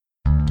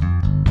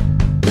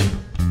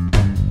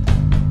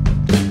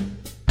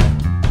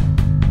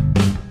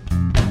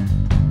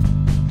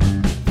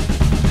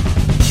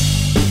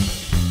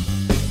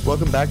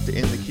Welcome back to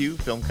In the Queue,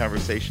 Film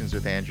Conversations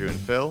with Andrew and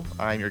Phil.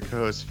 I'm your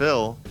co-host,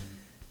 Phil.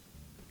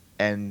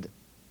 And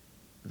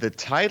the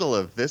title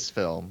of this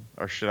film,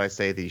 or should I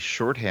say the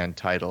shorthand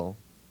title,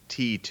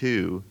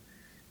 T2,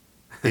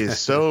 is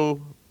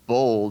so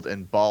bold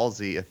and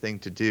ballsy a thing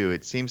to do.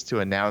 It seems to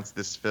announce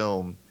this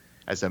film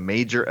as a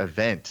major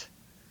event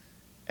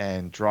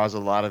and draws a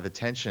lot of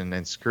attention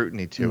and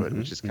scrutiny to it,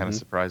 which is kind of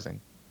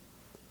surprising.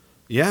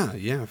 Yeah,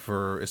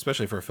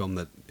 especially for a film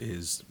that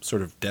is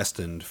sort of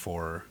destined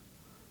for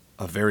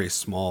a very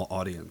small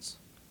audience,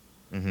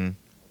 a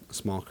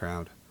small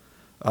crowd.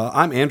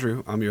 I'm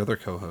Andrew. I'm your other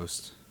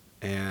co-host,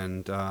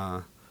 and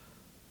I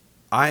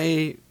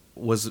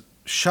was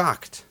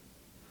shocked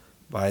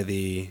by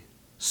the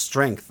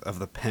strength of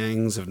the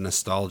pangs of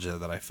nostalgia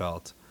that I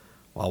felt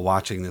while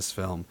watching this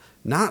film.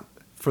 Not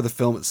for the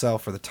film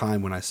itself, or the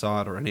time when I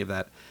saw it, or any of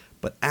that,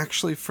 but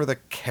actually for the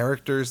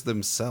characters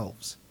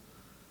themselves.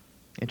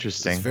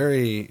 Interesting. It's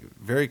very,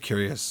 very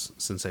curious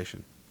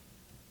sensation.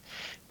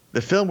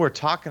 The film we're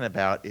talking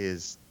about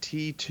is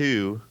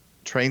T2,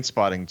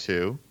 Trainspotting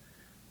 2.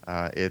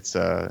 It's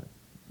the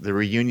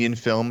reunion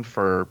film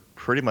for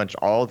pretty much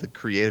all the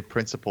creative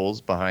principles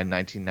behind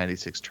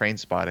 1996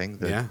 Trainspotting.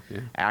 The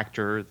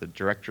actor, the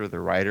director, the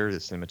writer, the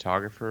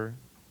cinematographer.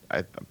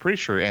 I'm pretty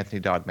sure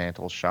Anthony Dodd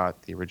Mantle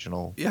shot the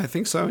original. Yeah, I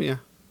think so, yeah.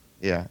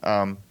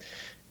 Yeah.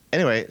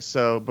 Anyway,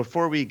 so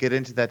before we get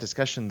into that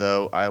discussion,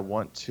 though, I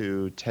want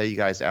to tell you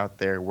guys out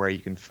there where you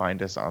can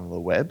find us on the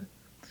web.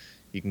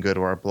 You can go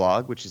to our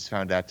blog, which is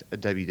found at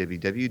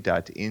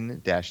www.in-the-q,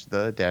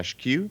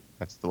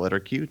 that's the letter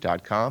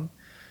Q.com.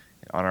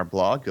 On our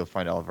blog, you'll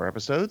find all of our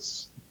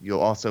episodes.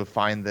 You'll also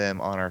find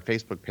them on our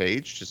Facebook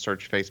page. Just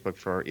search Facebook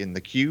for In the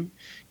Q.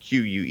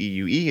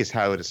 Queuee is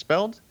how it is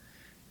spelled.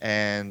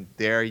 And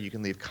there you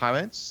can leave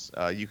comments.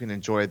 You can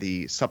enjoy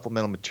the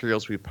supplemental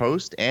materials we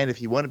post. And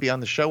if you want to be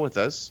on the show with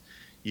us,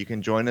 you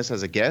can join us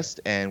as a guest,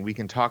 and we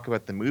can talk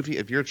about the movie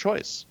of your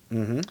choice.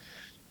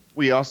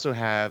 We also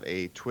have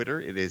a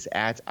Twitter. It is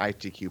at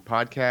ITQ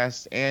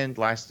Podcast. And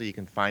lastly, you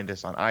can find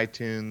us on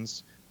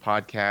iTunes,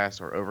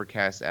 podcasts, or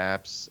Overcast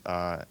apps,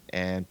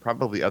 and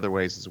probably other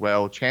ways as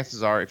well.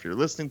 Chances are, if you're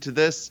listening to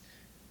this,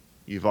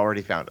 you've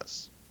already found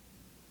us.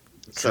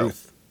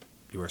 Truth.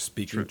 You are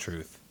speaking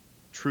truth.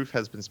 Truth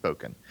has been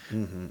spoken.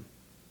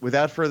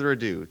 Without further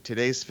ado,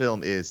 today's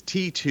film is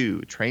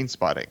T2,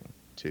 Trainspotting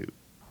 2.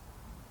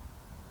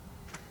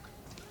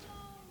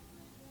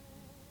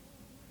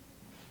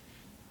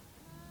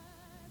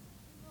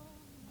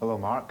 Hello,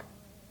 Mark.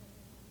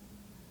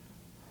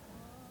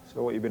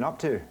 So what you been up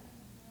to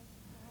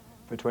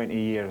for 20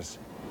 years?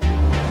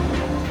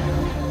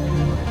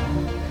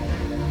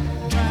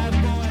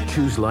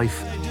 Choose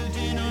life.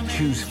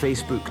 Choose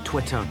Facebook,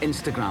 Twitter,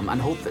 Instagram, and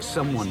hope that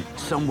someone,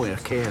 somewhere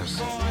cares.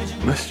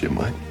 Missed you,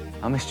 mate.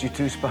 I missed you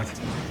too, Spud.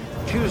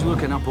 Choose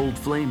looking up old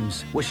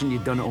flames, wishing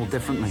you'd done it all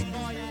differently.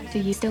 Do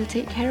you still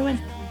take heroin?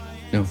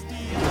 No.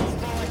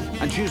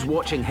 And choose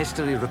watching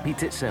history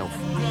repeat itself.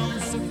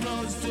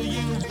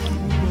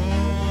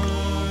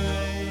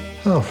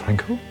 Hello,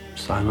 Franco.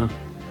 Simon,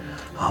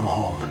 I'm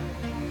home.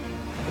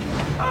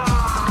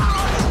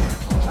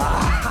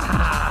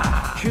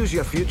 Choose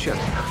your future.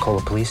 Call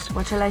the police.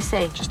 What shall I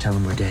say? Just tell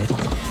them we're dead.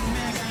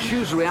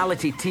 Choose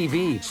reality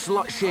TV,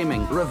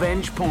 slut-shaming,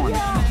 revenge porn.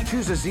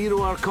 Choose a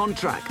 0-hour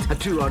contract, a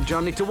 2-hour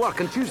journey to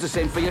work, and choose the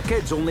same for your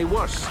kids, only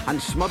worse.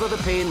 And smother the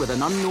pain with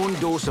an unknown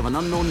dose of an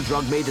unknown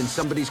drug made in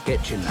somebody's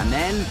kitchen. And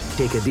then,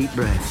 take a deep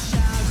breath.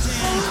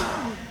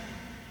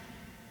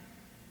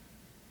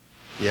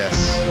 Yes.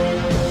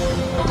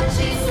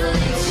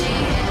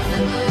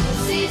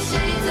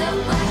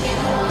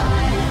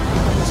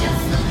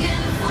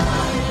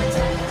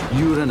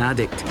 You're an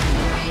addict.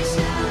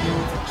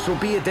 So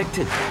be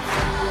addicted.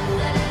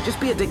 Just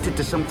be addicted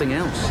to something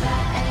else.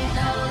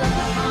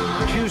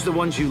 Choose the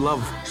ones you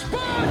love.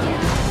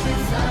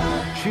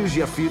 Choose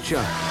your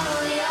future.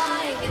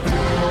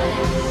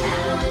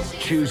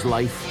 Choose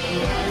life.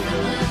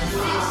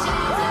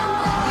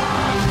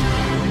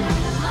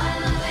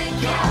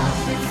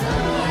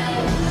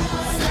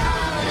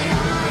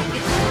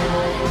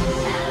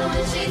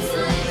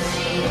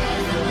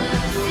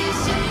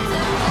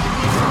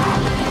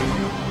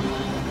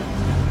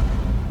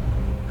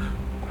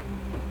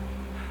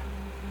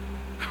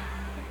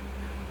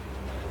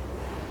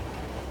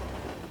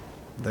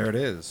 There it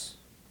is.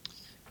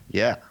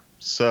 Yeah.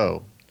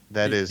 So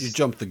that is you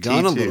jumped the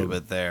gun T2. a little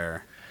bit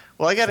there.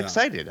 Well, I got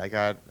excited.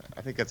 I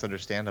think that's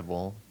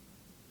understandable.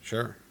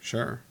 Sure.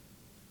 I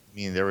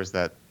mean, there was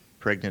that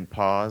pregnant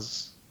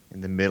pause in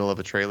the middle of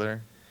a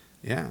trailer.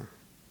 Yeah.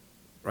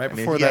 Right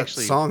before that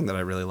song that I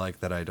really like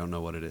that I don't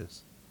know what it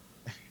is.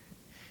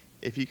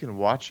 If you can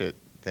watch it,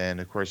 then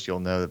of course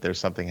you'll know that there's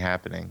something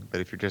happening.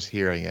 But if you're just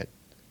hearing it,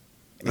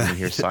 and you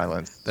hear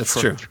silence That's for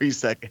true. 3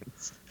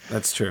 seconds.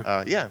 That's true.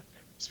 Yeah.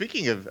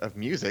 Speaking of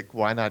music,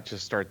 why not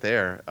just start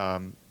there?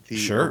 The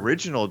Sure.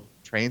 original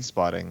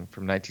Trainspotting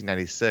from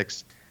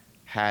 1996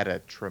 had a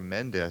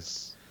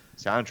tremendous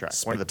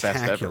soundtrack, one of the best ever.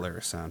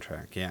 Spectacular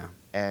soundtrack, yeah.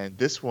 And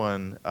this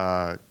one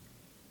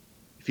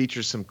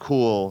features some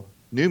cool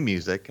new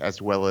music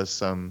as well as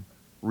some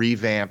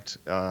revamped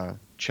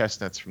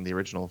chestnuts from the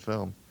original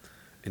film,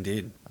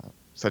 Indeed.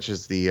 such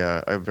as the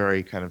a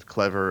very kind of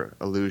clever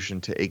allusion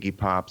to Iggy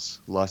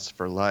Pop's "Lust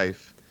for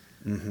Life."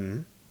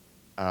 Mm-hmm.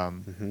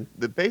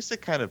 The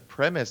basic kind of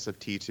premise of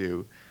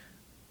T2,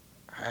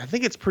 I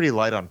think it's pretty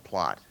light on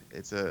plot.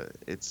 It's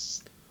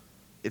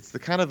the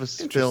kind of a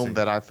film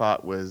that I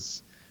thought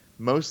was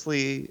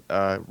mostly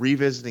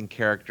revisiting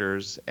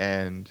characters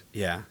and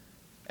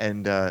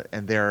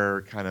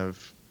their kind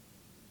of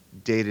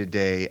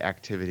day-to-day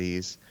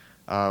activities.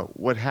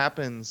 What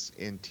happens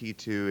in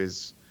T2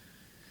 is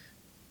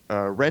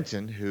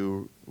Renton,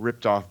 who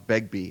ripped off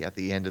Begbie at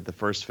the end of the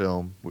first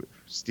film,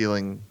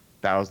 stealing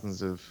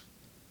thousands of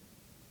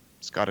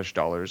Scottish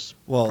dollars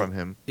from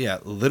him. Yeah,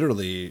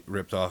 literally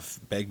ripped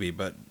off Begbie,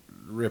 but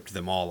ripped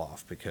them all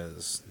off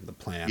because the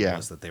plan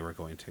was that they were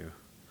going to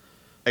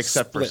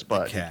except for split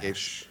Spud. the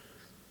cash.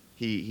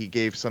 He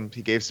gave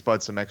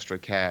Spud some extra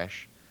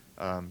cash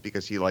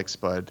because he likes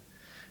Spud.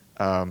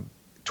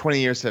 20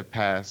 years have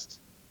passed.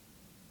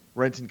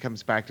 Renton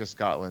comes back to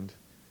Scotland.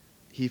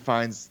 He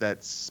finds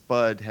that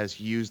Spud has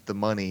used the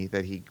money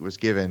that he was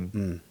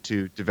given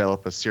to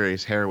develop a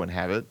serious heroin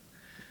habit,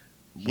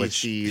 Which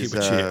he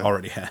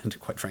already had,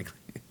 quite frankly.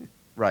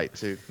 Right,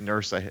 to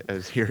nurse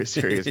a serious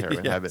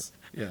heroin habit.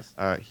 Yes.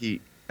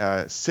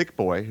 Sick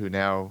Boy, who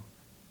now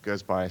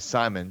goes by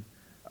Simon,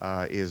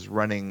 is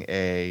running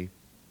a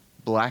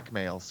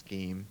blackmail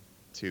scheme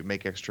to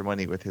make extra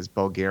money with his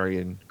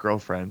Bulgarian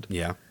girlfriend.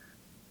 Yeah.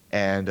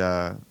 And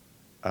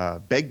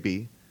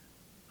Begbie,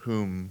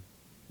 whom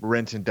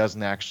Renton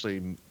doesn't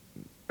actually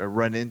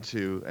run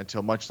into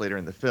until much later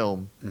in the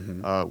film,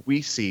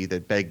 we see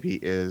that Begbie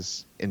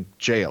is in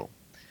jail,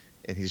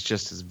 and he's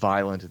just as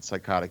violent and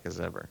psychotic as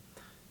ever.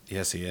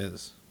 Yes, he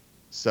is.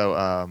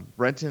 So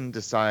Renton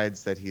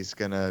decides that he's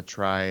going to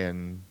try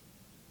and,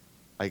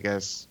 I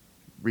guess,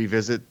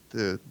 revisit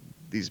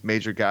these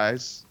major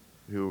guys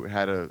who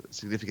had a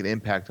significant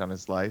impact on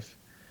his life.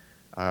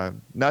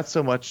 Not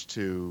so much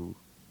to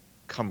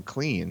come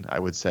clean, I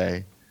would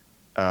say.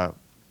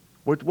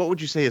 What would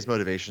you say his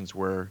motivations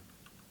were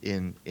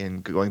in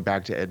going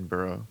back to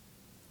Edinburgh?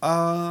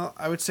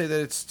 I would say that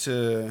it's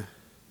to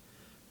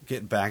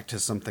get back to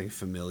something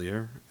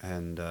familiar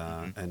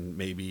and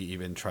maybe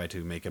even try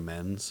to make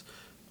amends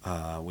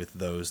with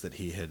those that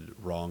he had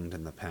wronged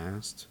in the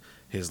past.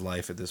 His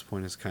life at this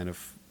point is kind of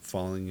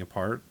falling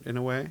apart in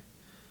a way,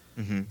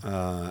 and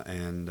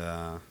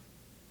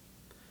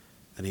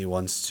he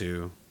wants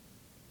to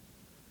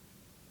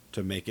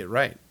make it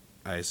right,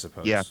 I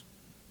suppose. Yeah.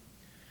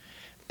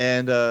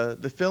 And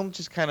the film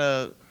just kind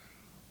of,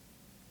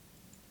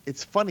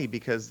 it's funny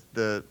because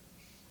the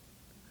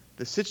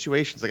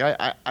situations,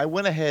 like I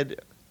went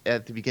ahead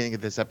at the beginning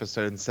of this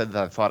episode and said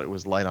that I thought it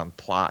was light on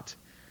plot.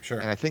 Sure.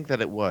 And I think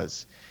that it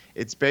was.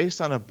 It's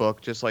based on a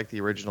book just like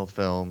the original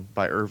film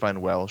by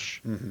Irvine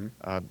Welsh.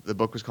 The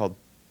book was called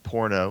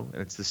Porno,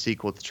 and it's the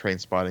sequel to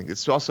Trainspotting.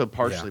 It's also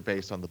partially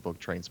based on the book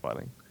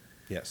Trainspotting.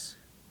 Yes.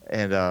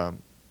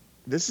 And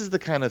this is the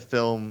kind of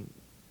film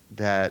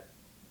that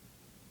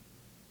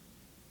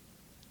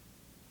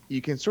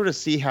you can sort of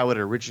see how it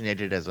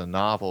originated as a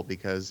novel,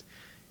 because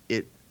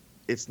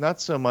it's not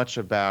so much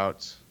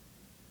about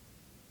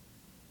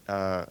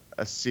a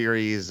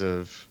series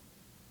of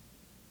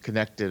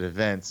connected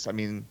events. I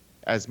mean,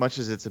 as much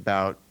as it's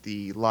about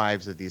the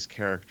lives of these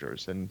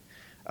characters. And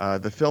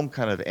the film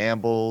kind of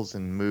ambles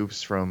and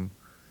moves from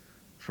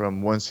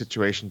one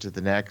situation to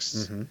the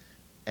next.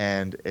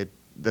 And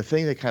the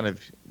thing that kind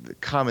of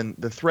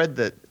the thread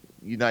that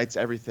unites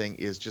everything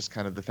is just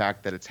kind of the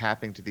fact that it's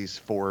happening to these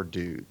four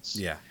dudes.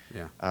 Yeah.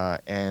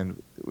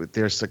 And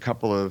there's a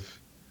couple of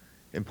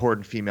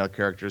important female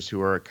characters who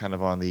are kind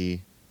of on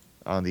the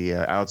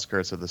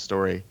outskirts of the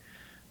story.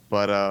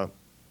 But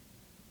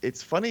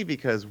it's funny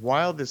because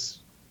while this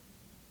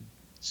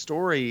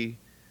story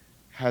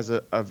has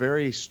a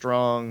very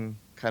strong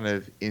kind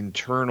of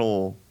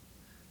internal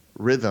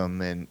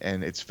rhythm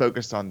and it's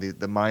focused on the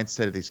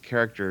mindset of these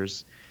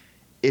characters,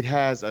 it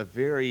has a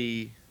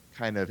very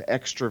kind of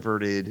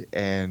extroverted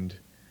and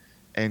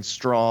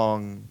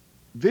strong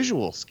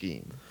visual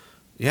scheme.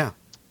 Yeah.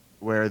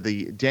 Where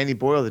Danny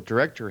Boyle, the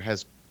director,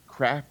 has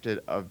crafted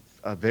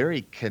a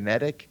very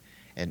kinetic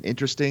and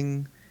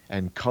interesting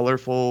and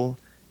colorful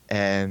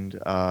and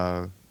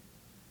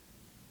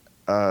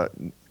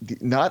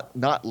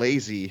not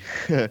lazy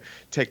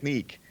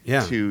technique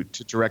to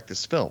direct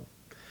this film.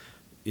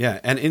 Yeah,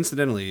 and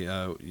incidentally,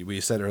 we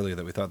said earlier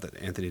that we thought that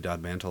Anthony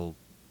Dodd Mantle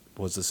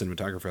was the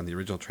cinematographer on the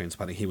original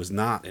Trainspotting. He was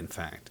not, in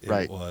fact.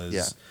 It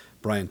was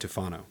Brian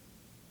Tufano.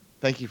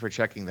 Thank you for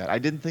checking that. I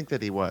didn't think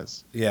that he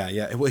was.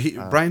 Yeah. Well,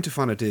 Brian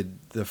Tufano did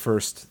the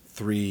first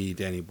 3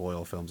 Danny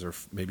Boyle films, or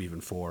maybe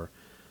even 4.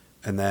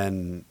 And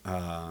then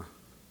by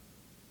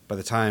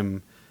the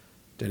time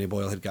Danny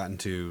Boyle had gotten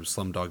to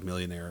Slumdog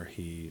Millionaire,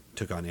 he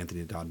took on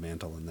Anthony Dodd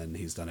Mantle, and then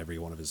he's done every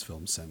one of his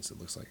films since, it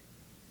looks like.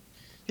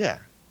 Yeah,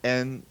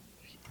 and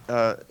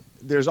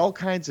there's all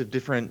kinds of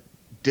different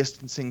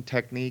distancing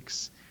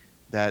techniques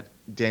that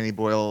Danny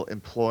Boyle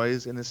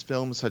employs in this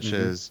film, such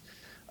as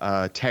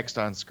text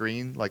on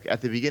screen. Like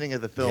at the beginning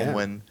of the film,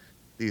 when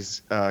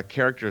these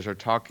characters are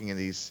talking in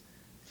these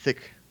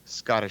thick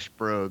Scottish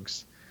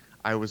brogues,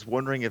 I was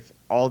wondering if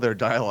all their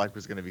dialogue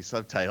was going to be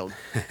subtitled.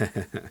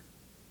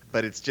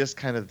 But it's just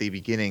kind of the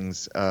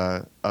beginnings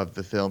of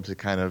the film to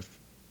kind of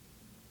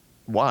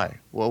why?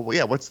 Well,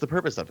 yeah. What's the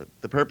purpose of it?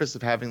 The purpose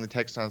of having the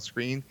text on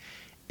screen,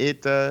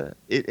 it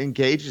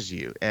engages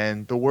you,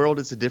 and the world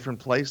is a different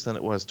place than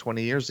it was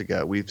 20 years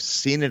ago. We've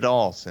seen it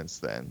all since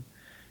then,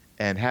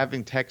 and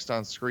having text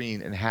on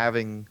screen and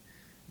having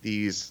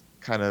these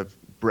kind of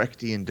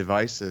Brechtian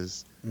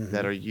devices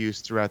that are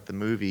used throughout the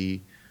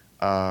movie,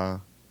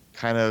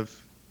 kind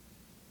of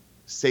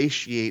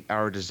satiate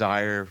our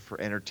desire for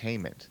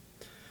entertainment.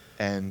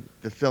 And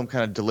the film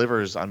kind of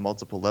delivers on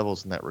multiple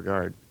levels in that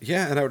regard.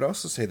 Yeah, and I would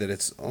also say that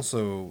it's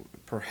also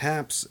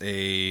perhaps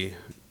a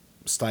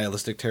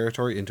stylistic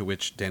territory into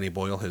which Danny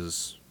Boyle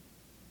has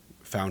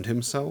found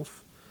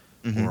himself,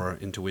 or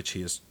into which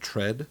he has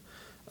tread.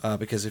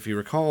 Because if you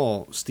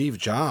recall, Steve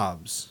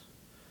Jobs,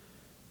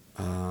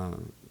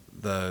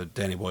 the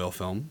Danny Boyle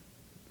film,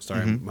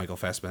 starring Michael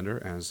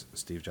Fassbender as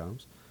Steve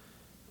Jobs,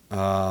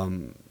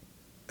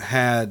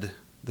 had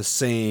the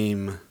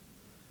same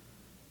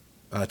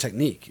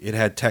technique. It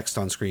had text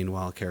on screen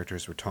while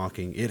characters were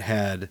talking. It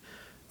had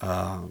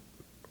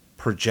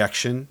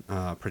projecting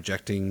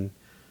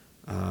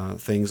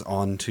things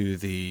onto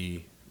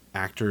the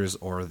actors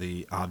or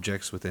the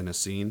objects within a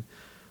scene.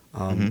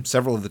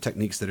 Several of the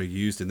techniques that are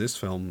used in this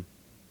film,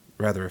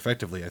 rather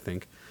effectively, I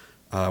think,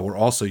 were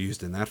also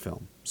used in that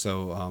film.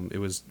 So it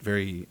was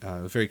very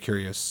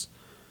curious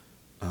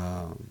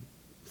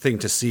thing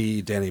to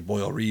see Danny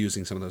Boyle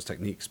reusing some of those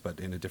techniques, but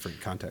in a different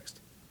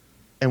context.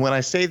 And when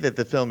I say that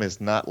the film is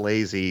not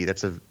lazy,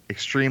 that's an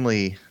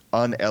extremely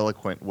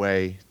uneloquent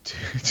way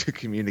to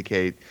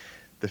communicate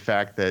the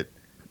fact that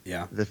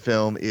the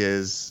film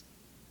is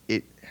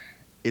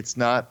it's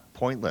not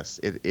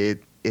pointless.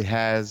 It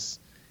has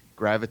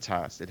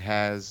gravitas. It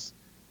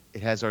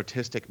has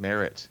artistic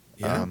merit.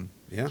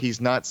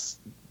 He's not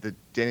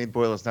Danny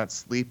Boyle is not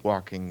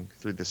sleepwalking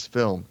through this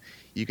film.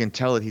 You can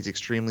tell that he's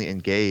extremely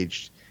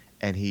engaged,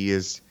 and he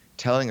is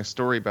telling a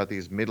story about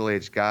these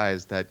middle-aged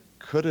guys that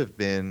could have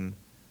been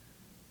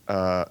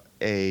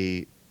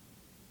a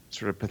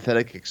sort of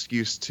pathetic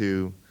excuse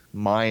to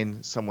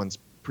mine someone's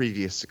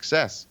previous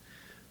success,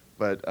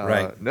 but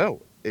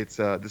no, it's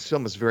this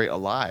film is very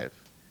alive,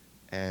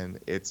 and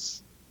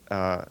it's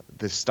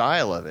the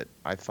style of it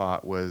I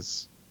thought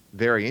was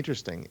very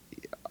interesting.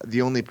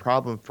 The only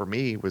problem for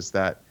me was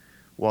that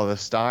while the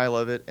style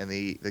of it and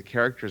the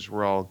characters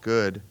were all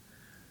good,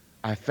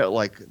 I felt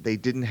like they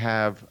didn't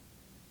have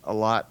a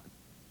lot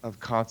of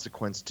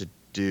consequence to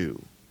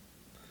do.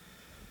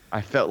 I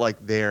felt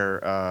like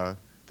the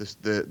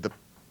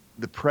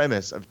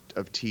premise of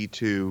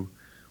T2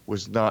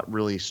 was not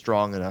really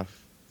strong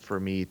enough for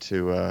me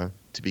to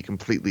be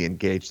completely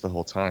engaged the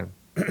whole time.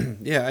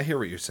 Yeah, I hear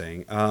what you're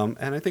saying, and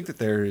I think that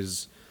there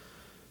is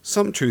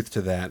some truth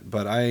to that.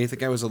 But I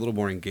think I was a little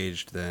more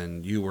engaged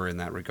than you were in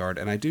that regard,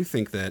 and I do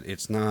think that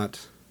it's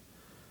not.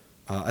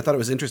 I thought it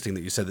was interesting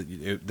that you said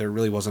that there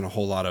really wasn't a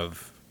whole lot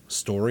of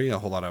story, a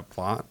whole lot of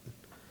plot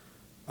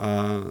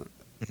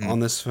on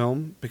this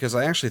film, because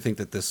I actually think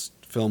that this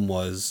film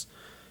was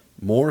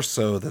more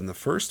so than the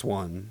first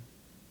one,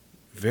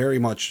 very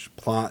much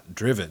plot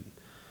driven.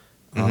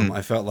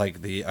 I felt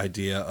like the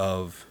idea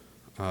of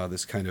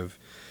these kind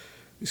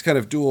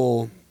of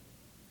dual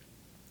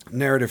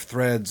narrative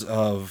threads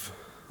of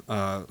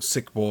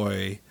Sick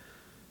Boy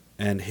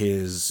and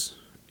his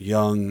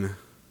young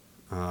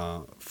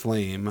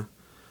flame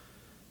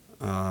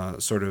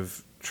sort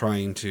of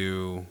trying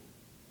to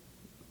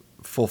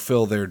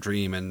fulfill their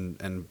dream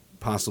and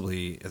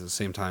possibly at the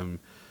same time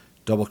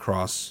double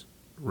cross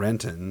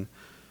Renton,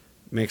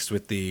 mixed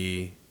with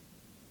the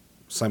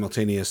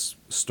simultaneous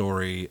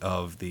story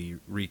of the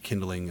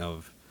rekindling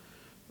of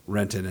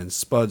Renton and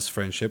Spud's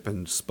friendship,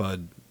 and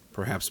Spud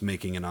perhaps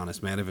making an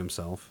honest man of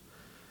himself.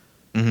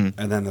 And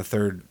then the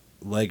third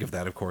leg of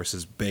that, of course,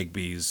 is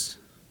Begbie's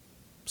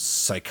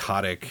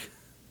psychotic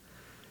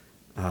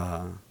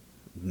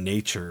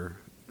nature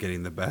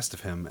getting the best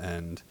of him,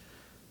 and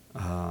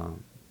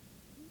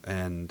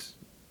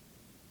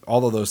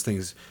all of those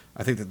things.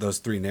 I think that those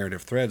three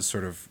narrative threads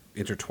sort of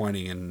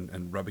intertwining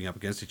and rubbing up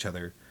against each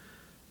other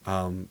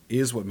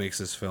is what makes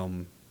this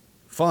film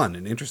fun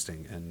and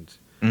interesting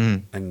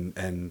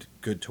and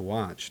good to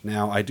watch.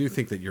 Now, I do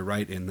think that you're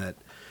right in that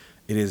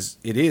it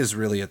is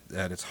really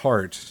at its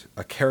heart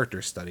a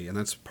character study, and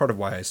that's part of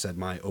why I said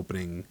my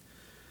opening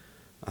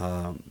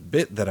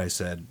bit that I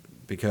said,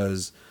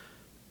 because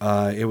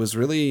it was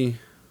really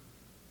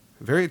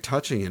very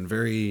touching and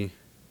very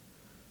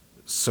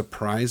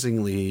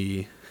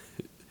surprisingly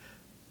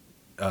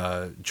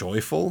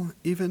joyful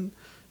even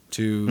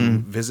to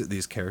visit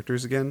these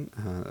characters again.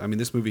 I mean,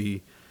 this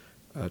movie,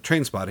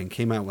 Trainspotting,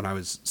 came out when I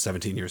was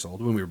 17 years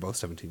old, when we were both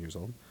 17 years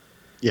old.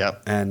 Yeah.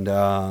 And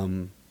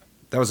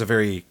that was a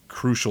very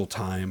crucial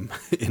time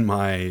in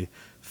my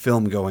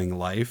film-going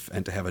life,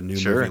 and to have a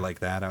new movie like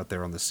that out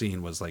there on the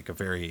scene was like a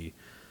very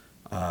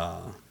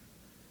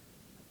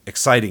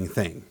exciting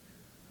thing.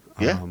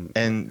 Yeah,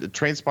 and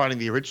Trainspotting,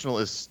 the original,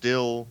 is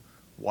still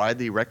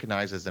widely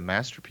recognized as a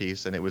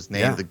masterpiece, and it was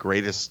named the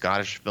greatest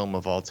Scottish film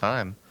of all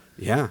time.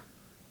 Yeah.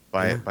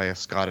 By a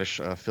Scottish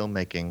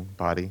filmmaking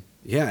body.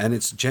 Yeah, and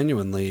it's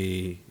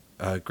genuinely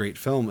a great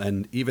film.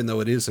 And even though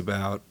it is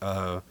about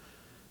a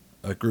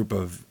group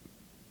of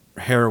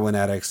heroin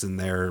addicts and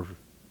their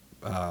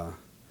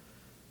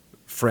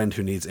friend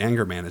who needs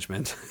anger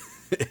management,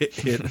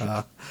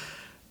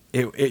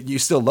 you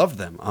still love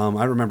them.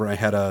 I remember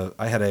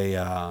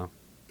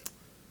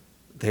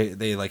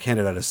they like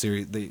handed out a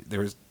series.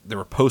 There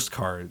were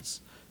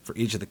postcards for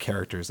each of the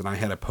characters, and I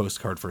had a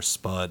postcard for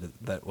Spud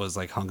that was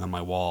like hung on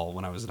my wall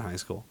when I was in high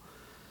school.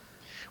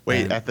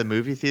 Wait, at the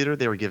movie theater,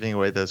 they were giving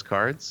away those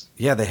cards?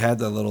 Yeah, they had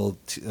the little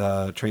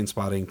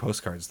Trainspotting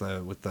postcards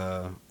with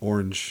the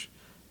orange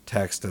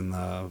text and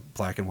the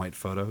black and white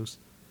photos.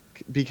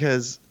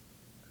 Because,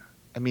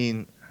 I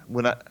mean,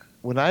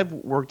 when I've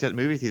worked at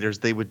movie theaters,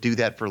 they would do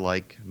that for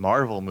like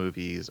Marvel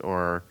movies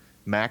or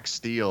Max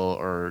Steel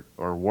or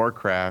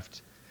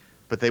Warcraft,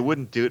 but they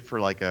wouldn't do it for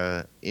like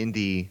a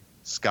indie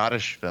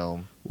Scottish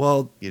film.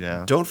 Well,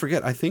 don't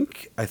forget. I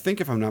think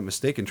if I'm not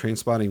mistaken,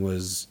 Trainspotting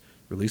was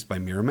released by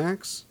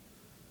Miramax.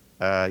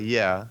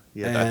 Yeah,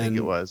 and I think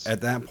it was.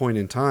 At that point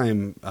in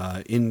time,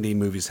 indie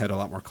movies had a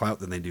lot more clout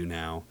than they do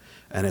now,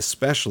 and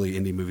especially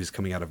indie movies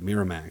coming out of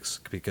Miramax,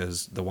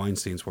 because the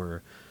Weinsteins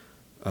were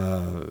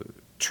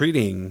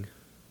treating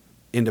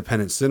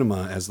independent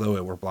cinema as though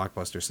it were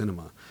blockbuster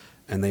cinema,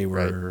 and they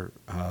were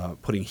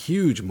putting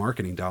huge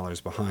marketing dollars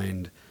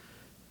behind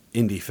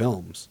indie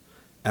films.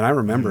 And I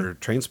remember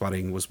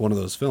Trainspotting was one of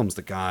those films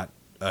that got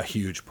a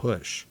huge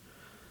push.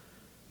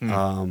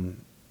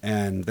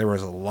 And there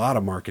was a lot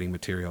of marketing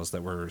materials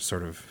that were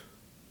sort of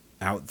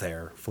out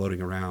there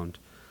floating around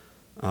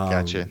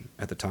Gotcha.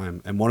 At the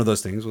time. And one of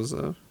those things was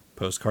a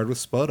postcard with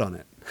Spud on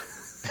it,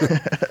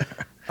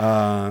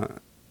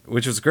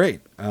 which was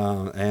great.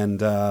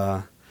 And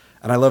I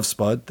love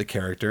Spud, the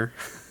character,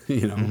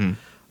 and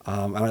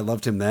I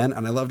loved him then,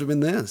 and I loved him in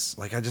this.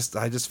 Like, I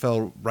just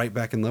fell right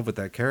back in love with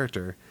that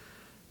character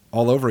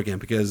all over again,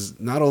 because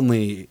not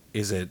only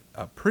is it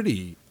a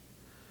pretty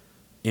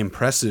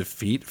impressive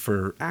feat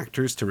for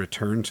actors to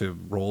return to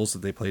roles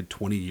that they played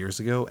 20 years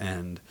ago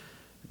and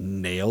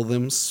nail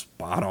them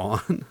spot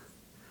on.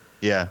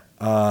 Yeah.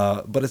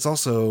 But it's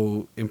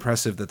also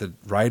impressive that the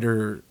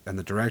writer and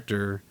the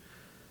director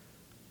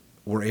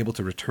were able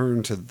to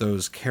return to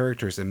those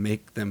characters and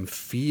make them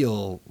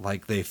feel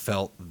like they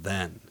felt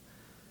then.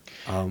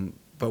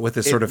 But with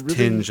this sort of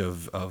tinge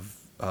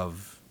of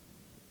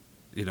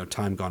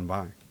time gone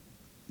by.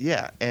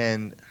 Yeah,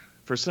 and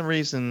for some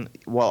reason,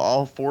 while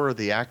all four of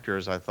the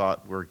actors I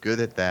thought were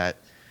good at that,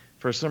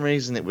 for some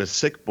reason it was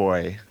Sick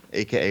Boy,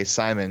 a.k.a.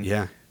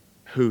 Simon,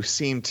 who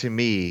seemed to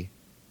me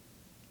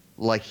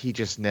like he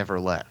just never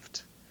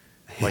left.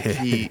 Like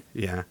he,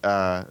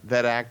 that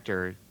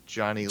actor,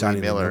 Johnny Lee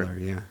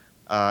Miller,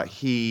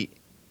 he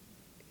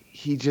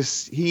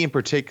in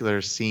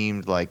particular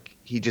seemed like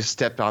he just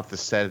stepped off the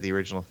set of the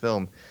original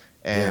film,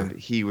 and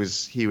he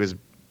was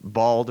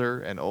balder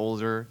and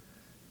older,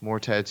 more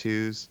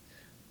tattoos,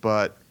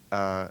 but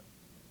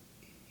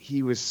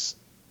he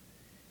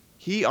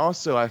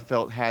also, I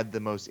felt, had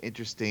the most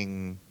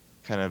interesting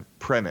kind of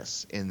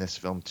premise in this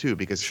film too,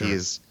 because he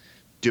is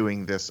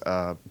doing this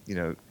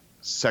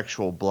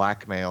sexual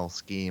blackmail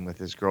scheme with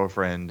his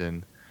girlfriend,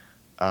 and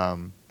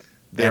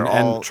they're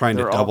all trying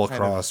to double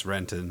cross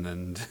Renton,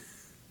 and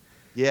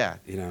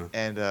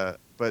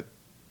but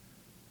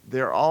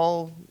they're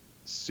all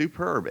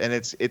superb, and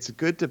it's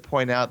good to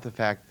point out the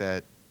fact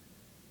that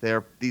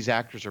these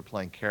actors are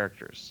playing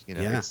characters.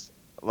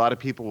 A lot of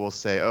people will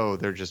say, "Oh,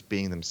 they're just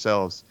being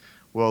themselves."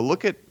 Well,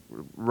 look at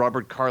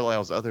Robert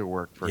Carlyle's other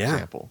work, for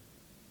example.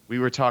 We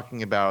were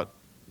talking about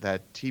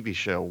that TV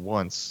show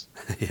once,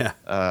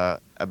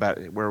 about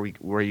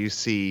where you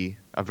see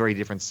a very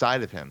different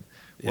side of him.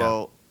 Yeah.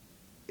 Well,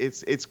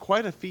 it's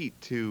quite a feat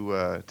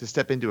to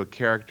step into a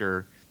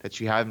character that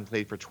you haven't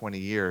played for 20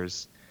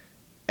 years,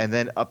 and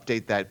then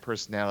update that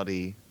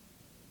personality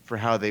for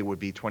how they would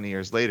be 20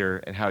 years later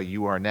and how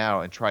you are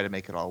now, and try to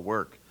make it all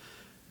work.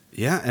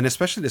 Yeah, and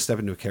especially to step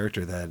into a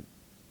character that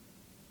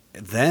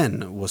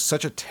then was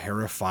such a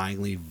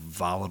terrifyingly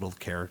volatile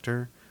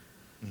character.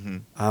 Mm-hmm.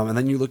 And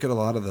then you look at a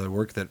lot of the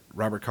work that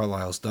Robert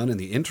Carlyle's done in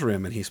the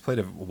interim, and he's played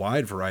a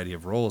wide variety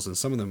of roles, and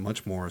some of them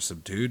much more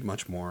subdued,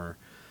 much more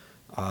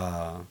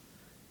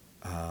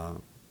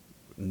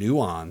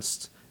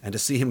nuanced. And to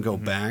see him go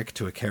back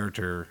to a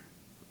character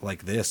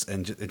like this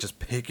and just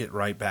pick it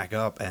right back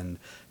up and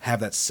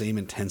have that same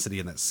intensity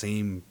and that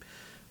same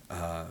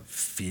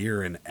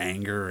fear and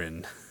anger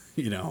and,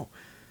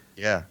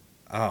 Yeah.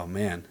 Oh,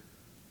 man.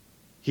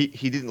 He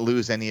didn't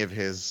lose any of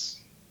his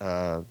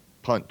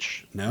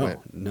punch.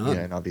 No, none.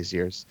 In all these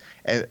years.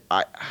 And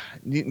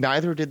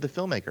neither did the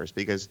filmmakers,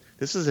 because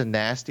this is a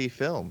nasty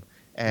film.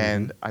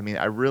 And, I mean,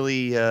 I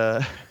really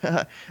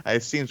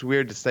it seems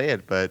weird to say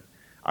it, but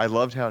I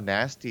loved how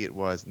nasty it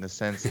was, in the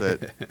sense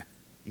that,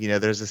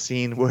 there's a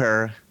scene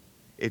where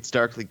it's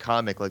darkly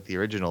comic like the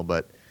original,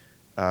 but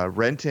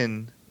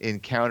Renton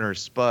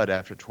encounters Spud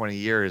after 20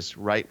 years,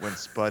 right when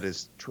Spud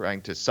is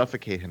trying to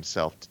suffocate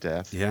himself to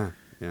death. Yeah,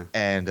 yeah.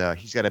 And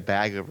he's got a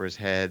bag over his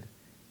head,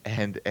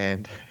 and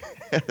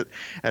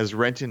as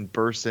Renton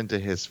bursts into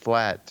his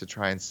flat to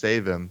try and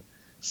save him,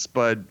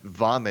 Spud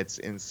vomits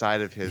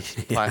inside of his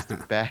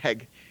plastic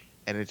bag,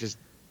 and it just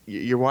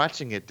you're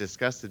watching it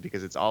disgusted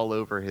because it's all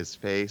over his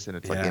face and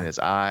it's like in his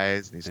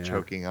eyes, and he's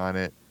choking on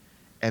it.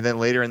 And then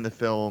later in the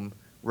film,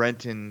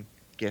 Renton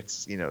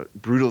gets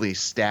brutally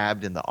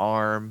stabbed in the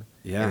arm,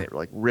 and it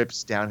like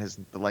rips down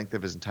the length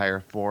of his entire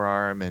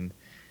forearm,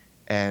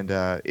 and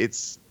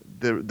it's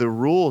the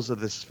rules of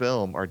this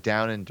film are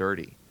down and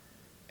dirty,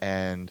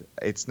 and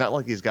it's not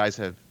like these guys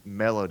have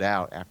mellowed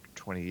out after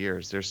 20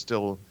 years. They're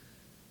still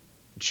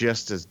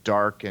just as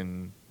dark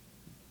and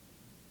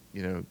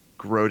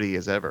grody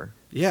as ever.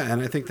 Yeah,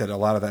 and I think that a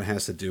lot of that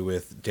has to do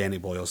with Danny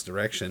Boyle's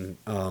direction,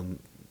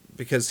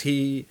 because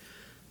he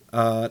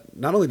not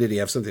only did he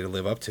have something to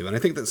live up to, and I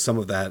think that some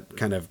of that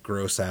kind of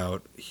gross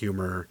out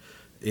humor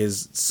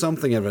is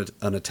something of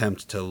an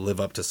attempt to live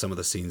up to some of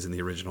the scenes in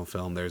the original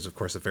film. There's, of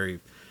course, a very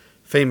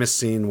famous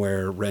scene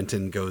where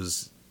Renton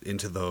goes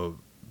into the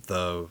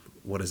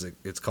what is it?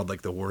 It's called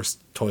like the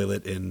worst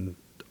toilet in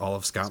all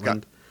of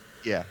Scotland.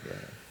 Yeah.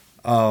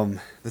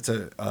 That's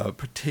a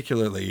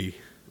particularly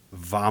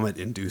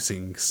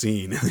vomit-inducing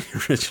scene in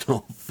the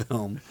original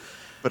film,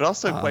 but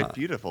also quite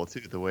beautiful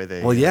too. The way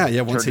they once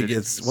he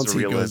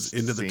goes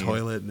into the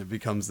toilet and it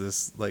becomes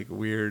this like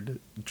weird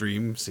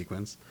dream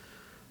sequence.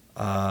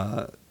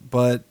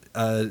 But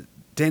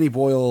Danny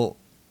Boyle,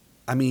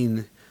 I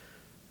mean,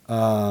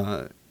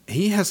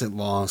 he hasn't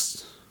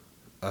lost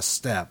a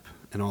step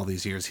in all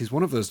these years. He's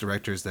one of those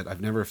directors that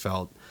I've never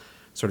felt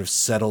sort of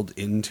settled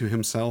into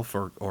himself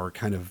or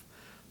kind of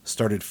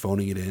started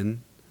phoning it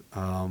in.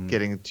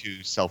 Getting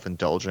too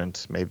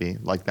self-indulgent, maybe.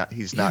 Like that,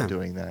 he's not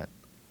doing that.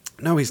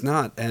 No, he's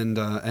not. And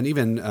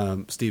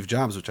even Steve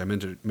Jobs, which I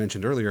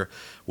mentioned earlier,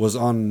 was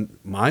on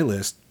my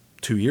list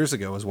 2 years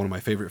ago as one of my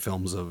favorite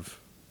films of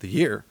the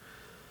year.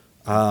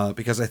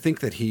 Because I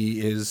think that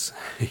he's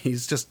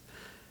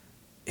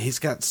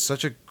got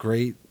such a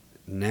great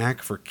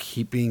knack for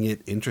keeping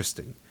it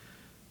interesting.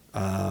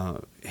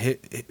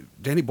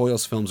 Danny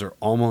Boyle's films are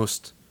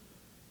almost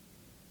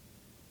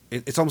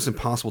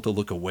impossible to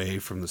look away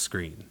from the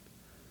screen.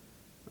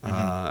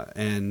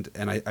 And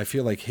I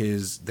feel like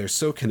they're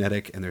so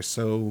kinetic and they're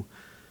so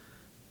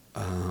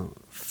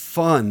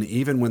fun,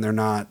 even when they're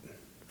not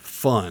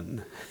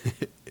fun,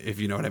 if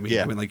you know what I mean.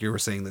 Yeah. I mean, like you were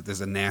saying that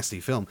there's a nasty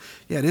film.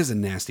 Yeah, it is a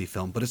nasty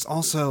film, but it's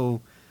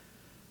also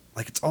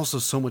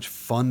so much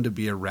fun to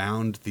be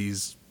around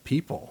these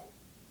people,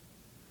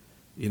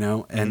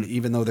 and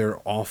even though they're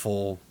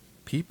awful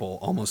people,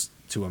 almost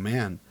to a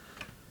man,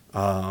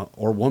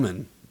 or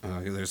woman,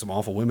 there's some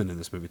awful women in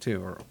this movie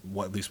too, or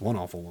at least one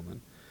awful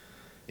woman.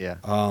 Yeah.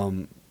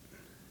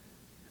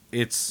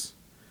 It's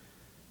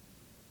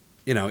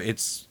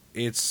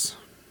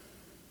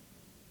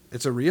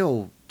a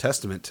real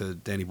testament to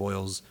Danny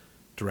Boyle's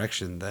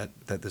direction that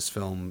this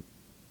film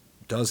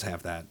does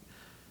have that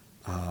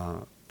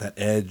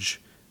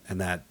edge and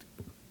that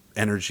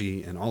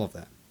energy and all of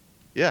that.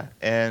 Yeah,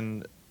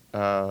 and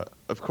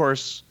of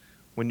course,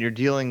 when you're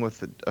dealing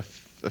with a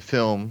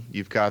film,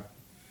 you've got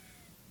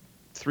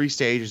 3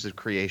 stages of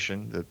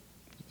creation: the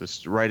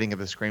writing of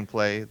the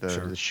screenplay,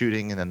 the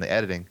shooting, and then the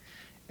editing.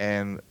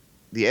 And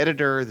the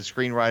editor, the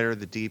screenwriter,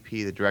 the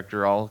DP, the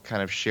director all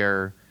kind of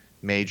share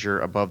major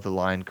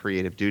above-the-line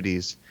creative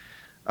duties.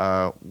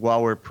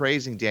 While we're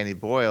praising Danny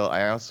Boyle,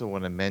 I also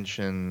want to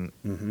mention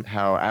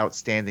how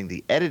outstanding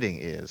the editing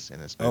is in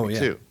this movie,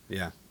 too.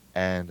 Yeah.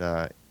 And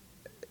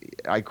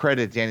I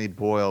credit Danny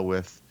Boyle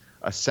with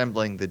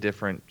assembling the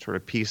different sort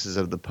of pieces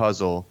of the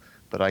puzzle,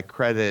 but I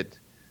credit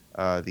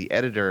the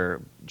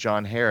editor,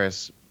 John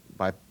Harris,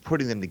 by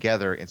putting them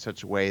together in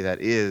such a way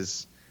that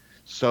is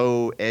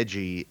so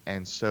edgy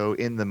and so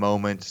in the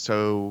moment,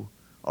 so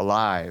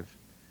alive.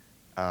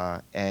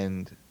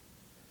 And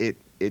it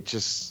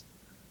just,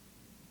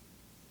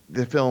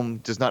 the film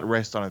does not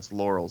rest on its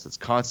laurels. It's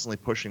constantly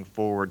pushing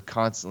forward,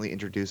 constantly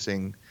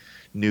introducing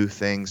new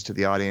things to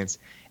the audience,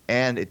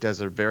 and it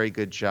does a very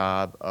good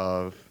job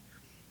of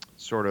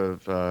sort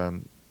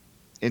of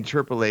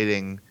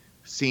interpolating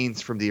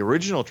scenes from the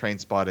original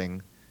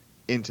Trainspotting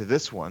into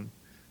this one,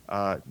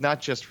 not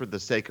just for the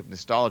sake of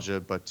nostalgia,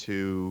 but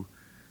to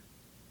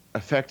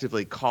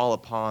effectively call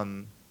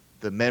upon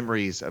the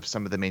memories of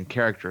some of the main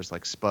characters,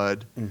 like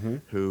Spud,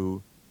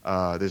 who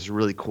there's a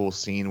really cool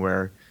scene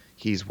where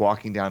he's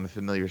walking down a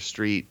familiar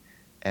street,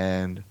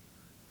 and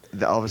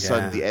all of a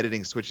sudden the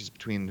editing switches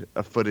between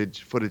a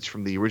footage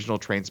from the original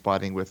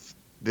Trainspotting with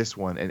this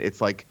one, and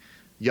it's like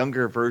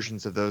younger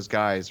versions of those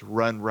guys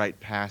run right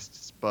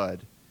past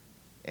Spud,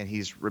 and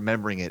he's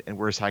remembering it, and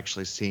we're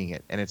actually seeing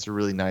it, and it's a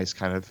really nice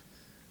kind of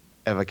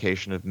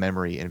evocation of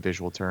memory in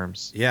visual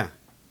terms. Yeah.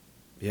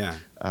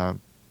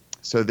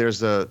 So there's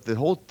the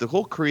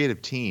whole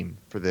creative team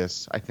for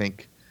this, I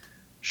think,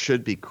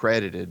 should be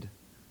credited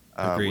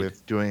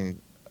with doing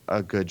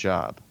a good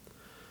job.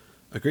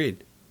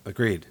 Agreed.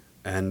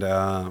 And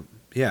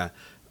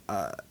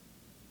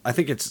I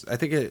think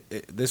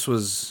this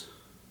was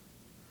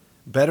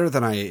better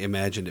than I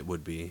imagined it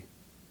would be.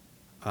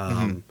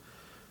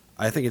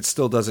 I think it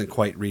still doesn't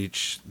quite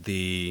reach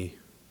the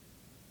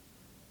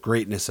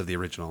greatness of the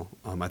original.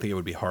 I think it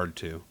would be hard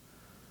to.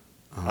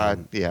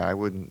 Yeah, I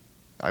wouldn't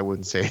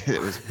say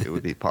it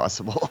would be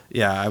possible.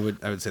 Yeah, I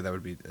would say that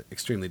would be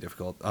extremely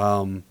difficult.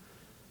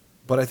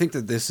 But I think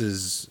that this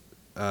is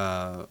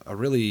a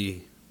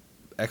really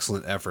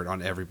excellent effort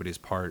on everybody's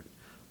part.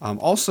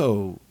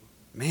 Also,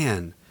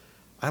 man,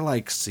 I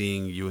like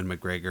seeing Ewan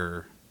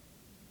McGregor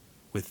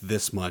with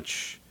this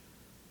much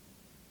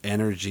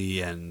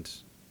energy and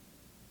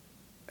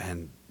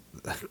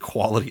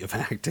quality of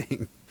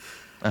acting.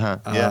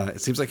 Yeah.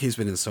 It seems like he's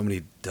been in so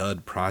many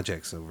dud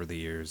projects over the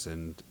years,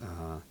 and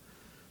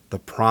the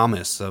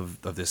promise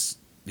of this,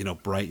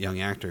 bright young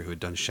actor who had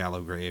done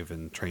Shallow Grave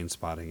and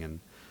Trainspotting and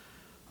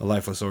A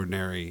Lifeless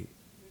Ordinary,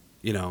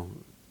 there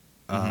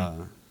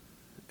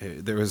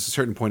was a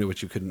certain point at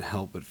which you couldn't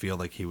help but feel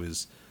like he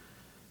was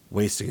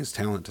wasting his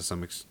talent to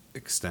some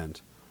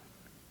extent.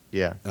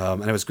 Yeah.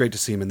 And it was great to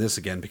see him in this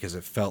again because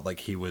it felt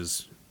like he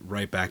was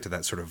right back to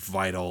that sort of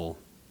vital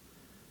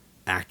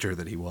actor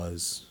that he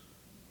was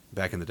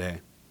back in the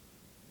day.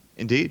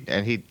 Indeed,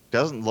 and he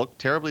doesn't look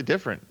terribly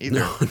different either.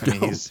 No,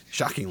 he's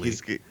shockingly.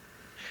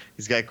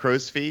 He's got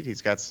crow's feet.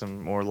 He's got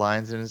some more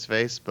lines in his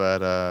face,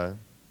 but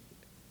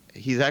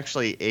he's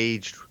actually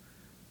aged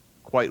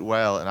quite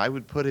well, and I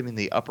would put him in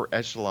the upper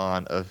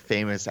echelon of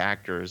famous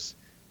actors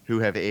who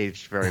have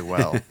aged very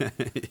well.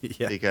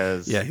 Yeah.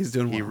 Because he's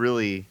doing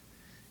well.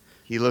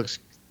 He looks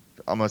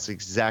almost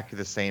exactly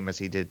the same as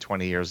he did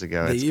 20 years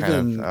ago. They it's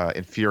even, kind of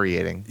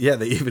infuriating. Yeah,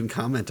 they even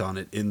comment on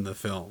it in the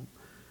film.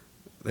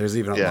 There's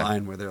even a Yeah.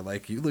 line where they're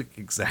like, "You look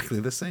exactly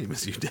the same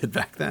as you did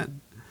back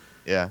then."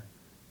 Yeah.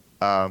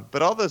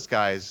 But all those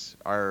guys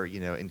are,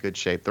 in good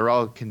shape. They're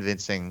all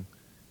convincing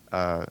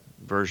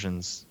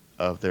versions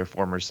of their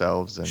former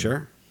selves. And,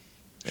 Sure.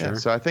 Yeah,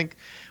 so I think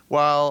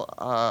while,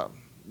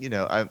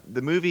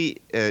 the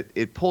movie,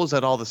 it pulls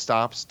out all the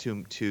stops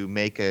to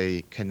make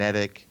a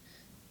kinetic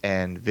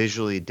and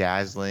visually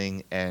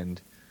dazzling. And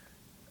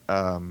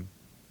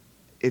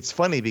it's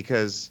funny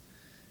because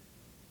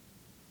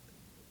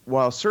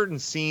while certain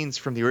scenes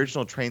from the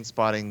original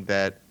Trainspotting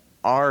that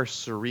are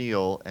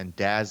surreal and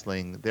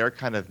dazzling, they're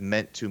kind of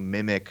meant to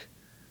mimic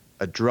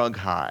a drug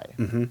high.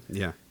 Mm-hmm.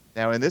 Yeah.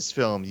 Now, in this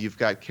film, you've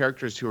got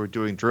characters who are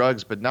doing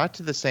drugs, but not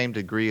to the same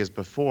degree as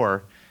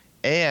before,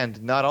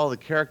 and not all the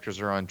characters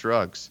are on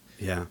drugs.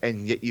 Yeah.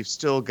 And yet you've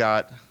still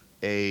got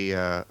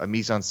a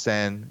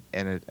mise-en-scène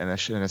and an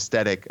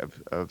aesthetic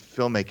of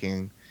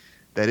filmmaking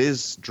that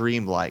is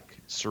dreamlike,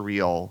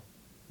 surreal,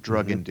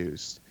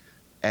 drug-induced.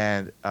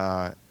 And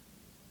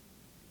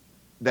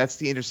that's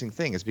the interesting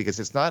thing, is because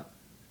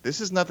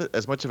this is not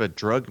as much of a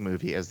drug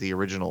movie as the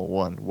original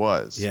one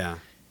was. Yeah.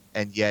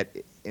 And yet,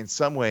 in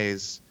some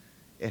ways,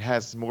 it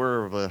has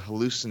more of a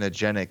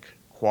hallucinogenic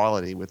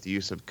quality with the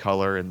use of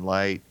color and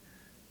light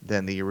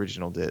than the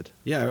original did.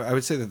 Yeah, I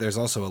would say that there's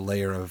also a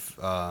layer of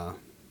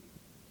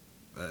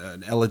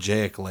an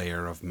elegiac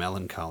layer of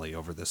melancholy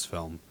over this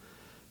film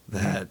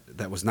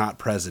that was not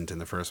present in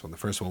the first one. The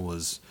first one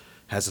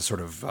has a sort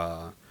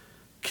of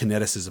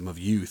kineticism of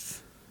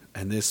youth,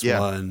 and this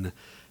one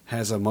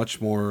has a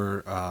much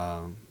more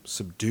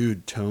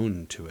subdued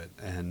tone to it.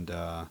 And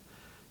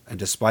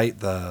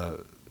despite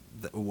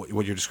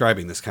what you're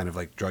describing, this kind of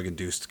like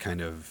drug-induced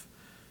kind of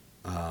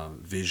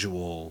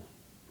visual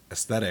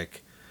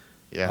aesthetic,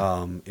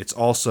 it's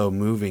also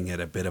moving at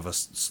a bit of a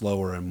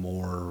slower and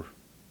more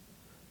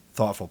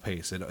thoughtful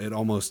pace. It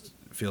almost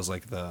feels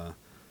like the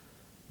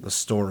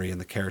story and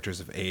the characters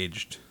have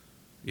aged,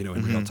 in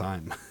real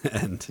time,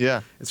 and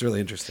it's really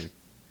interesting.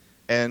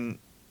 And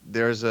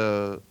there's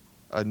a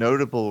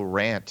notable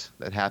rant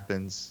that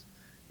happens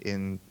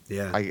in.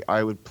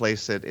 I would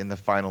place it in the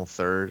final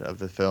third of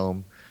the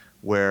film,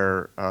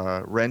 where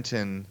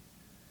Renton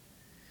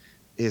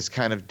is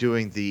kind of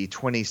doing the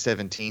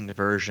 2017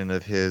 version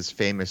of his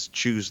famous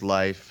 "Choose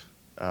Life"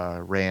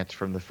 rant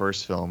from the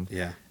first film.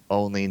 Yeah.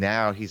 Only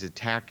now he's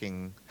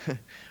attacking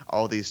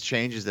all these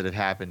changes that have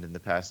happened in the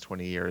past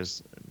 20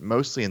 years,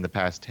 mostly in the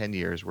past 10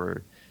 years,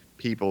 where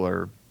people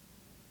are,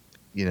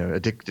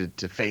 addicted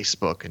to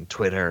Facebook and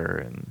Twitter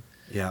and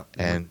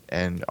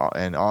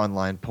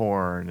online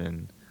porn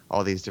and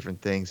all these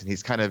different things. And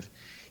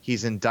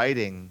he's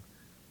indicting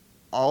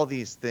all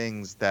these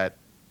things that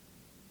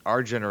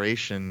our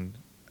generation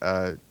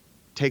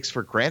takes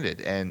for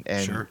granted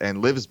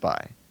and lives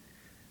by.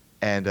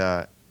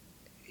 And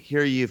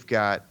here you've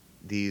got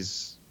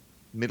these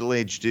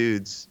middle-aged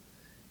dudes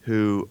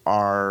who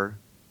are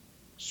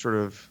sort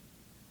of,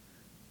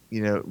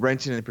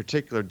 Renton in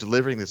particular,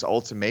 delivering this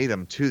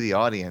ultimatum to the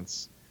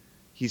audience.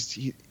 He's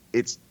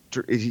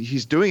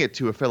doing it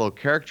to a fellow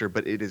character,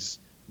 but it is,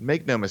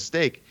 make no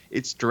mistake,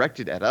 it's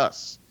directed at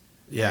us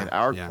and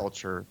our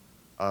culture,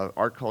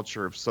 our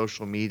culture of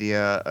social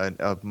media and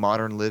of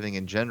modern living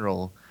in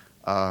general.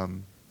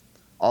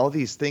 All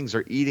these things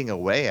are eating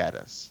away at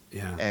us.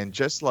 Yeah. And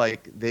just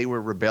like they were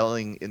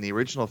rebelling in the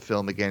original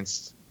film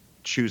against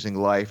choosing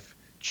life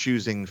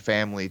choosing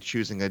family,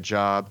 choosing a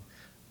job.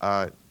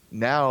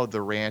 Now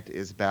the rant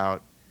is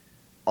about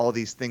all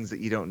these things that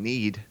you don't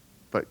need,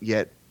 but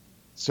yet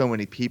so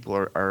many people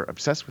are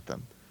obsessed with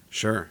them.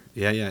 Sure.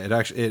 Yeah.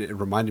 It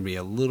reminded me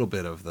a little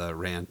bit of the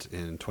rant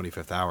in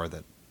 25th Hour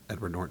that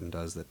Edward Norton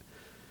does, that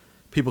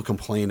people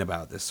complain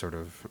about this sort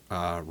of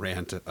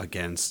rant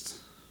against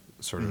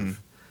sort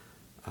of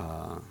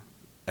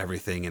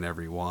everything and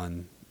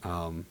everyone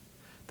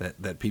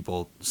that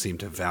people seem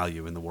to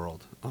value in the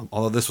world.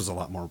 Although this was a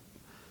lot more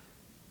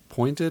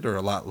pointed or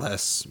a lot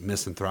less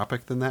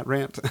misanthropic than that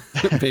rant,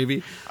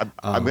 maybe.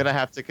 I'm going to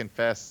have to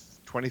confess,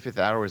 25th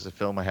Hour is a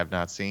film I have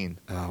not seen.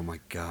 Oh, my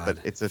God. But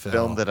it's a Phil.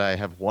 film that I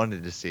have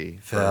wanted to see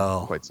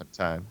for quite some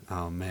time.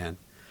 Oh, man.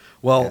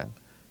 Well,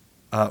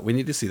 we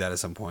need to see that at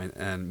some point,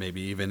 and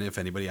maybe even if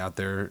anybody out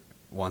there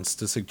wants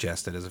to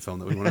suggest it as a film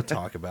that we want to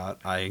talk about,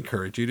 I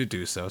encourage you to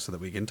do so that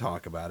we can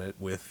talk about it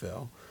with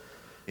Phil.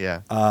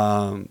 Yeah.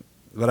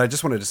 But I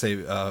just wanted to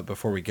say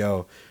before we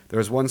go, there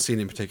was one scene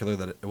in particular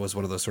that it was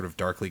one of those sort of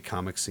darkly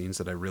comic scenes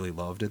that I really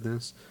loved in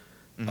this.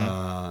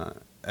 And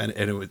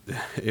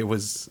it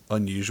was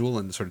unusual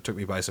and sort of took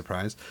me by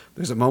surprise.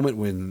 There's a moment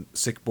when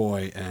Sick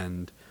Boy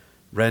and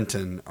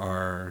Renton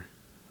are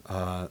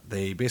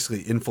they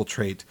basically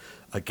infiltrate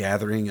a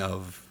gathering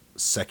of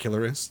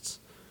secularists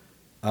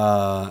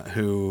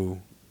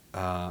who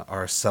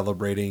are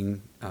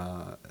celebrating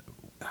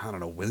I don't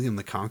know, William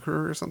the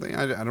Conqueror or something.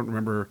 I don't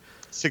remember.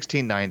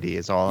 1690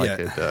 is all I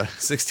could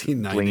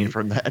 1690 glean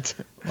from that.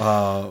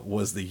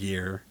 Was the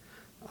year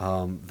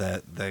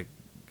that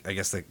I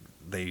guess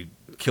they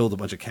killed a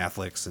bunch of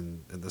Catholics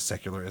and the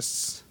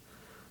secularists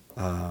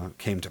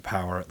came to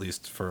power, at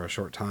least for a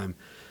short time,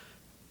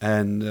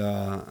 and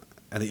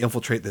they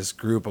infiltrate this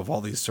group of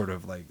all these sort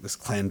of like this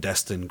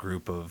clandestine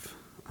group of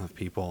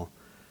people,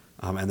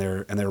 and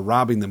they're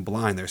robbing them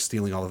blind. They're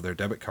stealing all of their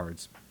debit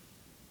cards,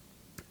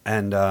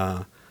 and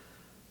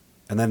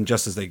then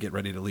just as they get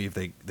ready to leave,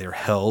 they're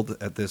held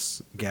at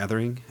this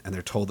gathering, and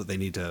they're told that they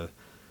need to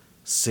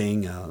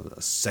sing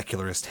a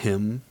secularist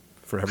hymn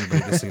for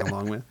everybody to sing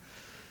along with.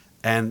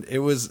 And it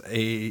was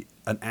an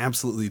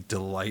absolutely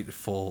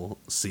delightful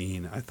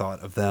scene, I thought,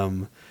 of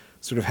them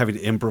sort of having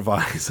to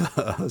improvise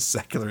a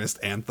secularist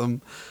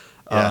anthem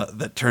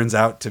that turns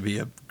out to be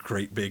a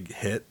great big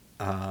hit.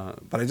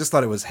 But I just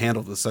thought it was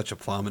handled with such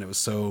aplomb, and it was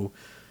so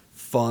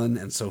fun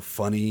and so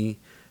funny,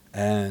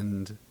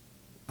 and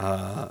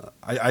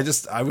I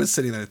was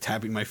sitting there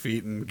tapping my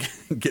feet and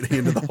getting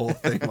into the whole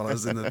thing while I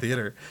was in the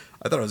theater.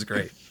 I thought it was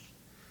great.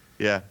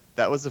 Yeah,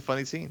 that was a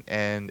funny scene,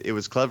 and it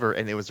was clever,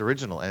 and it was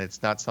original, and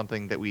it's not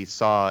something that we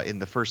saw in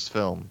the first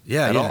film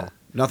at all.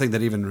 Nothing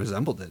that even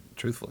resembled it,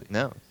 truthfully.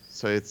 No,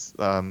 so it's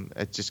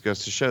it just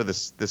goes to show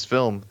this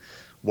film,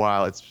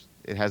 while it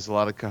has a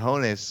lot of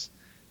cojones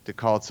to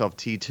call itself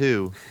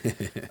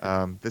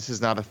T2. This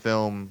is not a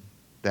film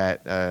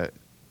that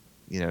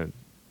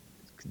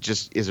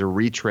just is a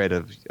retread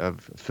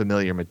of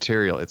familiar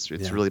material. It's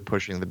really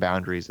pushing the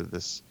boundaries of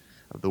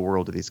the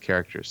world of these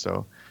characters.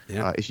 So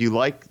if you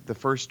like the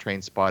first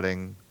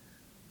Trainspotting,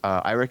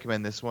 I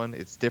recommend this one.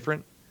 It's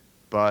different,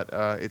 but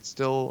it's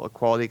still a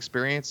quality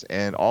experience,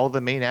 and all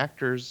the main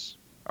actors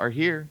are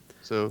here.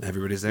 So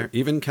everybody's there.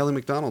 Even Kelly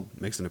MacDonald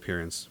makes an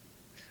appearance.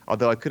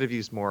 Although I could have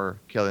used more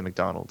Kelly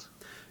MacDonald.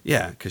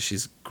 Yeah, because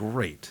she's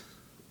great.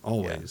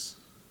 Always.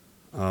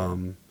 Yeah.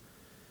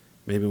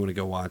 Maybe I want to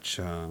go watch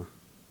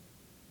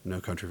No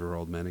Country for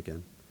Old Men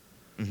again.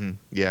 Mm-hmm.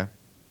 Yeah.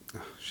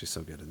 Oh, she's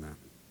so good in that.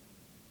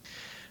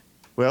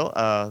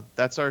 Well,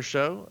 that's our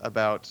show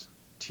about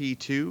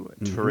T2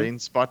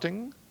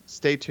 Trainspotting.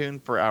 Stay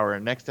tuned for our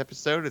next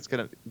episode. It's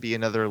going to be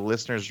another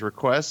listener's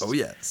request. Oh,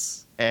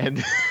 yes.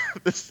 And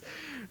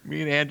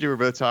me and Andrew were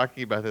both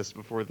talking about this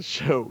before the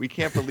show. We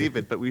can't believe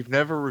it, but we've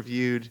never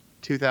reviewed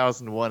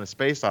 2001: A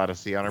Space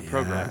Odyssey on our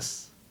program.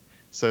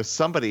 So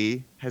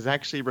somebody has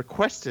actually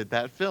requested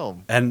that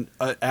film. And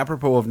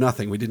apropos of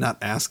nothing, we did not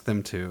ask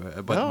them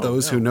to, but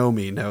those who know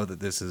me know that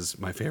this is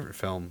my favorite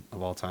film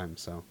of all time.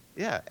 So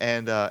yeah,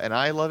 and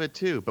I love it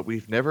too, but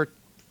we've never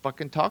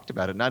fucking talked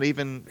about it, not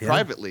even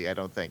privately, I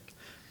don't think.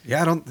 Yeah,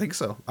 I don't think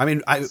so. I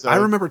mean, I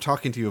remember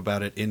talking to you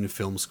about it in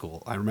film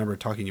school. I remember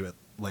talking to you at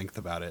length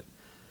about it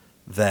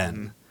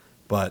then,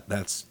 but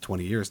that's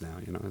 20 years now.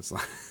 You know, it's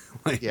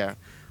like yeah,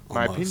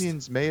 my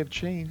opinions may have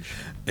changed.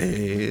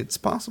 It's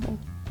possible.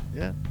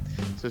 Yeah.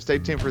 So stay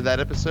tuned for that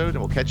episode, and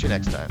we'll catch you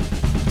next time.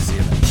 See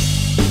you then.